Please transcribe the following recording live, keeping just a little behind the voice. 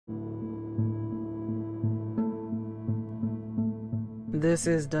This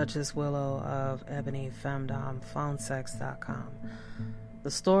is Duchess Willow of Ebony Femdom, phonesex.com. The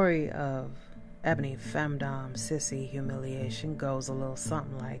story of Ebony Femdom sissy humiliation goes a little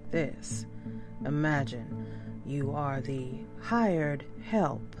something like this. Imagine you are the hired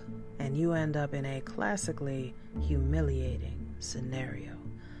help and you end up in a classically humiliating scenario.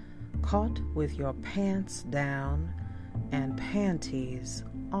 Caught with your pants down and panties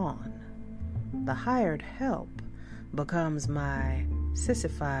on. The hired help becomes my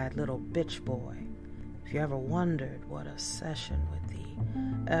sissified little bitch boy. If you ever wondered what a session with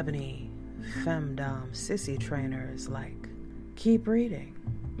the Ebony Femdom sissy trainer is like, keep reading.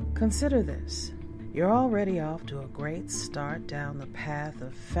 Consider this. You're already off to a great start down the path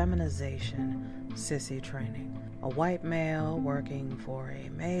of feminization sissy training. A white male working for a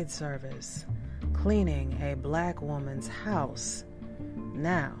maid service, cleaning a black woman's house.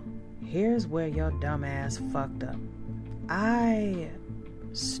 Now, here's where your dumb ass fucked up. I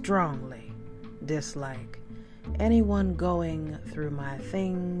strongly dislike anyone going through my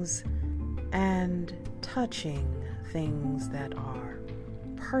things and touching things that are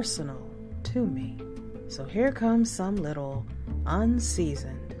personal to me. So here comes some little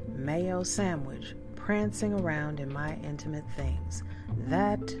unseasoned mayo sandwich prancing around in my intimate things.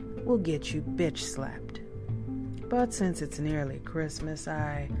 That will get you bitch slapped. But since it's nearly Christmas,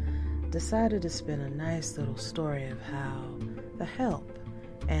 I decided to spin a nice little story of how the help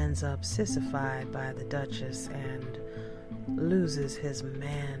ends up sissified by the Duchess and loses his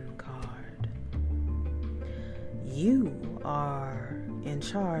man card. You are in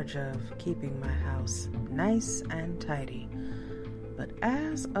charge of keeping my house nice and tidy, but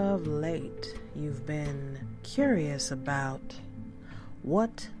as of late, you've been curious about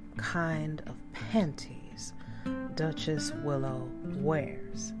what kind of panties Duchess Willow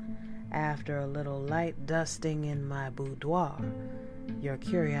wears. After a little light dusting in my boudoir, your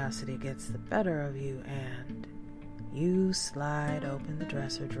curiosity gets the better of you and you slide open the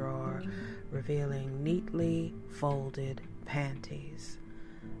dresser drawer, revealing neatly folded panties,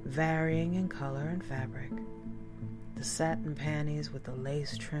 varying in color and fabric. The satin panties with the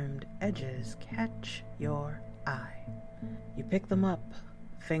lace-trimmed edges catch your eye. You pick them up,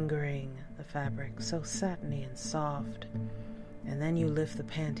 fingering the fabric so satiny and soft, and then you lift the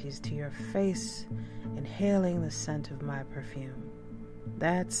panties to your face, inhaling the scent of my perfume.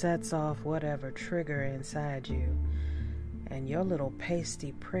 That sets off whatever trigger inside you, and your little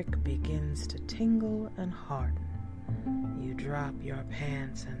pasty prick begins to tingle and harden. You drop your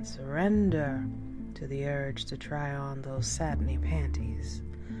pants and surrender to the urge to try on those satiny panties.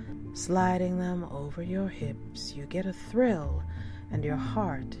 Sliding them over your hips, you get a thrill, and your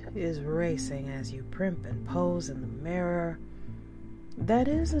heart is racing as you primp and pose in the mirror. That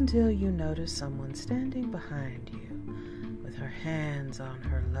is until you notice someone standing behind you with her hands on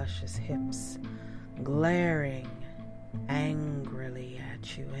her luscious hips, glaring angrily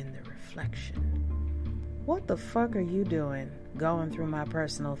at you in the reflection. What the fuck are you doing going through my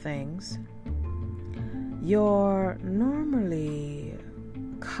personal things? Your normally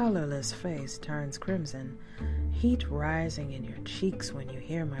colorless face turns crimson, heat rising in your cheeks when you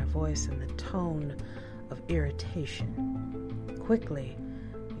hear my voice in the tone of irritation. Quickly,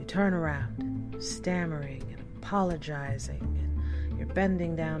 you turn around, stammering and apologizing, and you're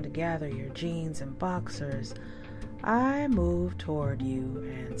bending down to gather your jeans and boxers. I move toward you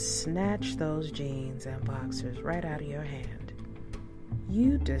and snatch those jeans and boxers right out of your hand.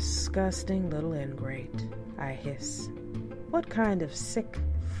 You disgusting little ingrate, I hiss. What kind of sick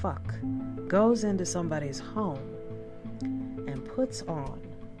fuck goes into somebody's home and puts on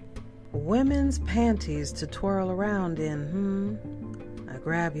women's panties to twirl around in, I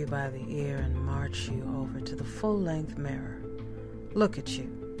grab you by the ear and march you over to the full-length mirror. Look at you.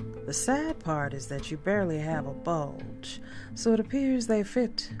 The sad part is that you barely have a bulge, so it appears they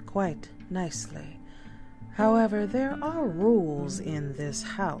fit quite nicely. However, there are rules in this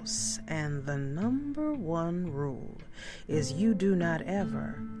house, and the number one rule is you do not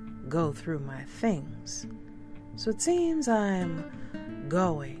ever go through my things. So it seems I'm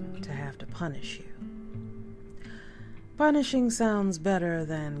going to have to punish you. Punishing sounds better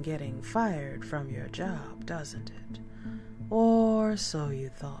than getting fired from your job, doesn't it? Or so you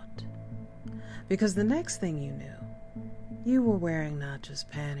thought. Because the next thing you knew, you were wearing not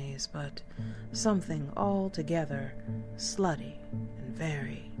just panties, but something altogether slutty and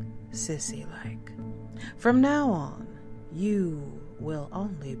very sissy-like. From now on, you will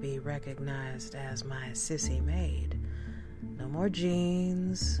only be recognized as my sissy maid. No more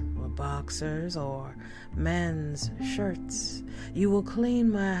jeans or boxers or men's shirts. You will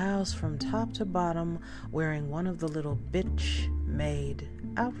clean my house from top to bottom wearing one of the little bitch maid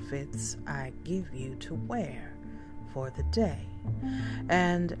outfits I give you to wear for the day.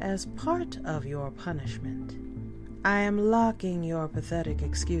 And as part of your punishment, I am locking your pathetic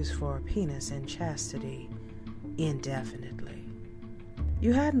excuse for penis in chastity indefinitely.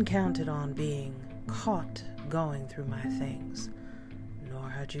 You hadn't counted on being caught going through my things, nor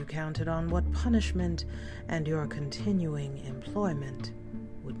had you counted on what punishment and your continuing employment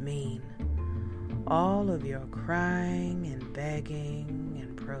would mean. All of your crying and begging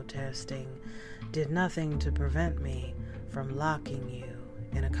and protesting did nothing to prevent me from locking you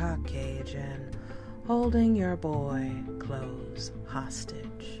in a cock cage and holding your boy clothes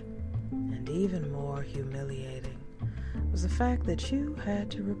hostage. And even more humiliating was the fact that you had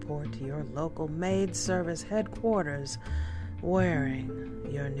to report to your local maid service headquarters wearing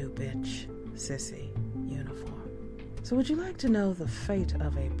your new bitch sissy uniform. So would you like to know the fate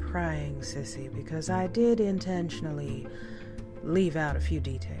of a prying sissy? Because I did intentionally leave out a few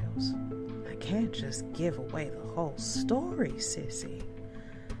details. I can't just give away the whole story, sissy.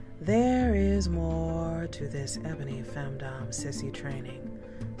 There is more to this Ebony Femdom Sissy training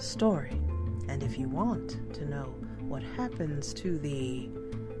story. And if you want to know what happens to the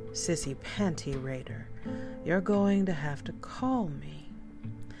Sissy Panty Raider, you're going to have to call me.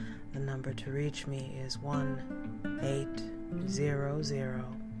 The number to reach me is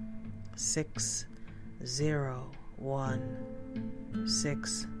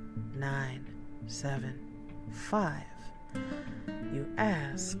You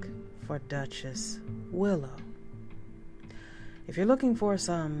ask for Duchess Willow. If you're looking for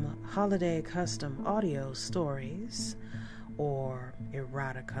some holiday custom audio stories or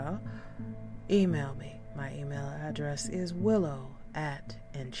erotica, email me. My email address is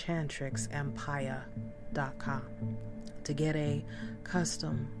willow@enchantrixempire.com to get a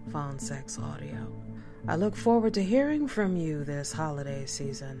custom phone sex audio. I look forward to hearing from you this holiday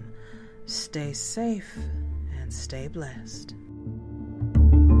season. Stay safe and stay blessed.